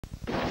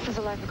This is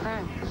a life of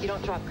crime. You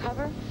don't drop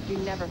cover, you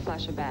never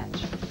flash a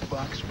badge.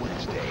 Fox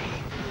Wednesday.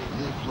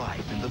 Live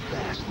life in the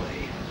fast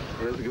lane.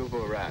 Let's go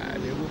for a ride.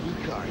 There will be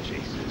car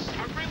chases.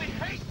 I really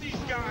hate these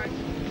guys.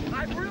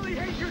 I really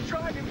hate your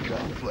driving.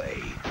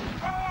 Gunplay.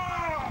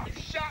 Oh!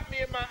 You shot me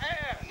in my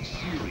ass.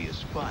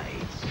 Serious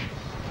fights.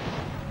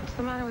 What's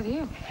the matter with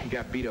you? He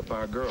got beat up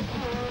by a girl.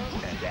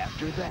 And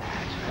after that,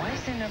 Why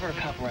is there never a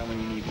cop around when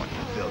you need one?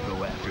 they'll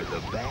go after the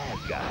bad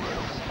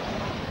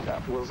guys.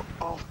 That was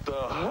off the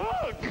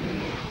hook.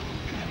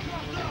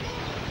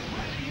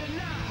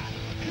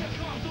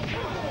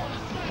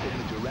 From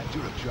the director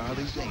of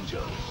Charlie's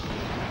Angels.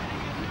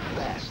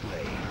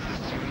 Fastlane, the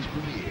series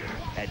premiere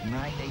at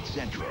 9/8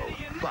 Central,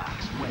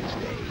 Fox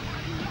Wednesday.